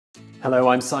Hello,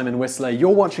 I'm Simon Whistler. You're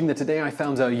watching the Today I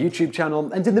Found Out YouTube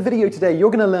channel, and in the video today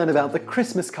you're going to learn about the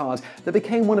Christmas card that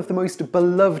became one of the most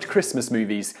beloved Christmas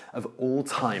movies of all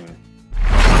time.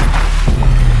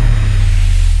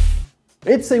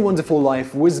 It's a Wonderful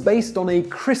Life was based on a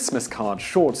Christmas card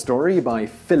short story by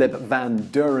Philip Van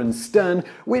Doren Stern,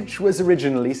 which was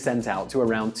originally sent out to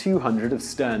around 200 of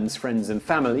Stern's friends and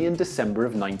family in December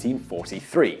of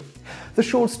 1943. The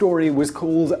short story was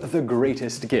called The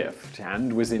Greatest Gift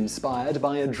and was inspired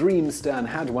by a dream Stern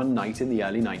had one night in the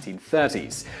early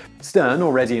 1930s. Stern,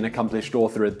 already an accomplished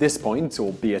author at this point,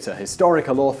 albeit a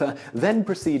historical author, then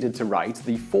proceeded to write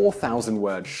the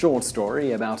 4,000-word short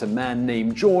story about a man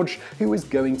named George who was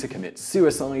going to commit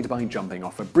suicide by jumping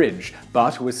off a bridge,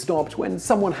 but was stopped when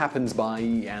someone happened by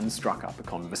and struck up a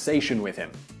conversation with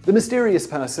him. The mysterious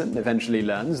person eventually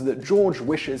learns that George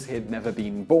wishes he'd never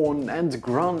been born and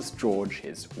grants George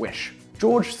his wish.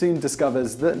 George soon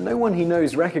discovers that no one he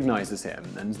knows recognizes him,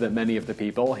 and that many of the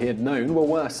people he had known were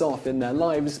worse off in their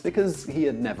lives because he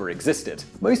had never existed.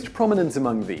 Most prominent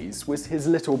among these was his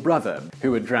little brother,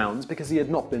 who had drowned because he had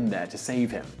not been there to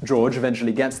save him. George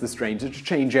eventually gets the stranger to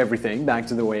change everything back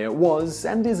to the way it was,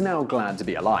 and is now glad to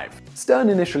be alive. Stern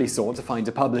initially sought to find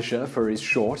a publisher for his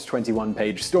short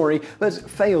 21-page story, but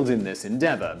failed in this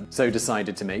endeavor, so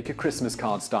decided to make a Christmas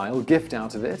card-style gift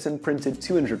out of it and printed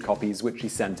 200 copies which he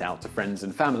sent out to friends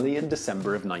and family in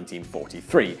December of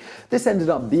 1943. This ended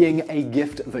up being a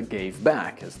gift that gave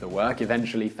back, as the work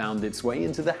eventually found its way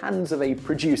into the hands of a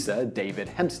producer, David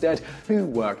Hempstead, who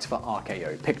worked for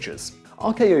RKO Pictures.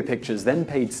 RKO Pictures then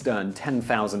paid Stern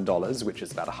 $10,000, which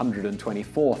is about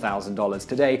 $124,000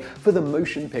 today, for the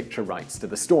motion picture rights to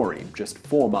the story, just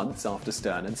 4 months after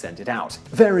Stern had sent it out.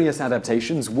 Various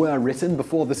adaptations were written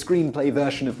before the screenplay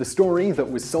version of the story that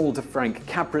was sold to Frank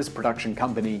Capra's production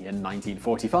company in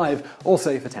 1945,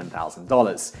 also for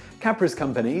 $10,000. Capra's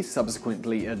company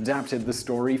subsequently adapted the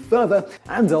story further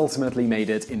and ultimately made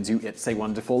it into It's a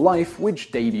Wonderful Life,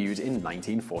 which debuted in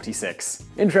 1946.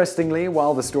 Interestingly,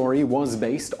 while the story was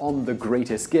based on The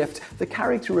Greatest Gift, the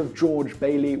character of George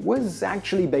Bailey was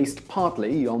actually based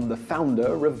partly on the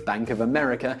founder of Bank of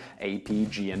America, A.P.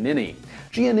 Giannini.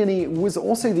 Giannini was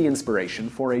also the inspiration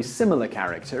for a similar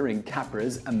character in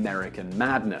Capra's American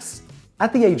Madness.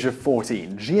 At the age of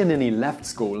 14, Giannini left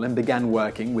school and began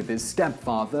working with his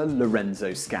stepfather,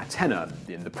 Lorenzo Scatena,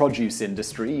 in the produce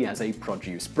industry as a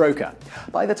produce broker.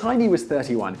 By the time he was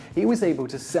 31, he was able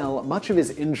to sell much of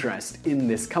his interest in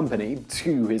this company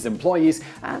to his employees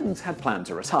and had planned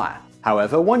to retire.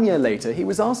 However, 1 year later, he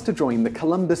was asked to join the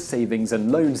Columbus Savings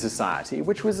and Loan Society,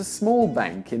 which was a small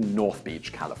bank in North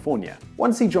Beach, California.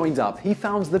 Once he joined up, he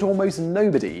found that almost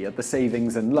nobody at the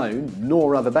Savings and Loan,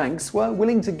 nor other banks, were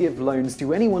willing to give loans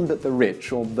to anyone but the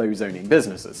rich or those owning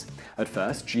businesses. At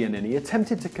first, Giannini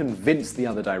attempted to convince the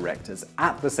other directors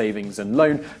at the Savings and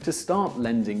Loan to start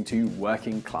lending to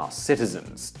working-class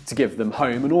citizens, to give them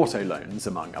home and auto loans,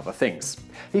 among other things.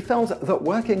 He felt that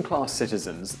working-class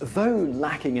citizens, though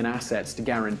lacking in assets to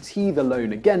guarantee the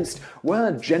loan against,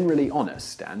 were generally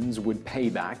honest and would pay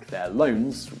back their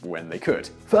loans when they could.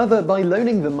 Further, by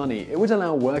loaning them money, it would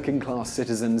allow working-class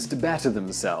citizens to better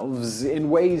themselves in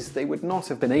ways they would not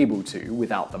have been able to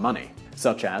without the money,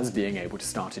 such as being able to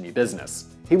start a new business.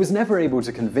 He was never able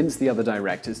to convince the other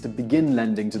directors to begin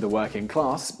lending to the working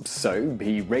class, so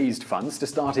he raised funds to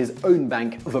start his own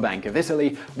bank, the Bank of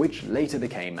Italy, which later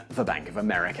became the Bank of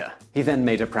America. He then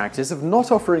made a practice of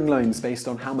not offering loans based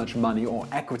on how much money or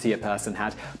equity a person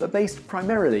had, but based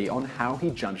primarily on how he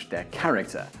judged their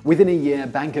character. Within a year,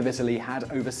 Bank of Italy had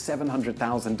over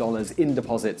 $700,000 in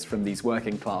deposits from these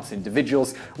working class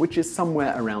individuals, which is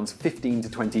somewhere around $15 to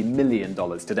 $20 million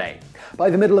today. By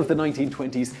the middle of the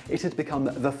 1920s, it had become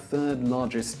the third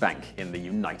largest bank in the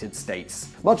United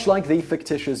States. Much like the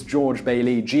fictitious George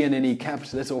Bailey, Giannini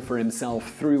kept little for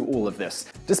himself through all of this.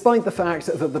 Despite the fact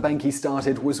that the bank he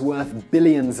started was worth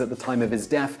billions at the time of his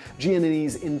death,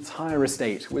 Giannini's entire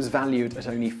estate was valued at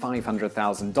only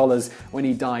 $500,000 when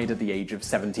he died at the age of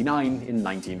 79 in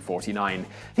 1949.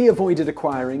 He avoided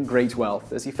acquiring great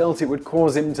wealth as he felt it would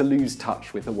cause him to lose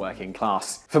touch with the working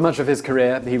class. For much of his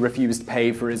career, he refused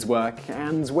pay for his work,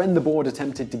 and when the board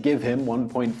attempted to give him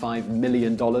 $1.5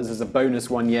 million as a bonus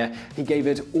 1 year, he gave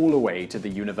it all away to the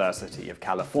University of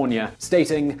California,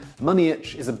 stating, "Money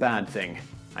itch is a bad thing.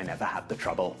 I never had the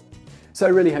trouble." So I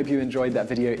really hope you enjoyed that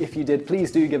video. If you did,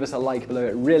 please do give us a like below,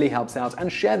 it really helps out, and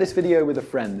share this video with a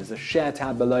friend. There's a share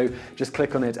tab below, just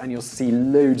click on it and you'll see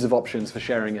loads of options for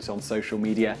sharing it on social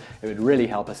media. It would really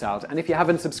help us out. And if you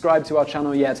haven't subscribed to our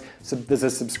channel yet, there's a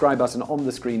subscribe button on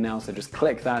the screen now, so just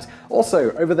click that.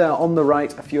 Also, over there on the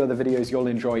right, a few other videos you'll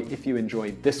enjoy if you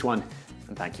enjoyed this one,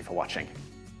 and thank you for watching.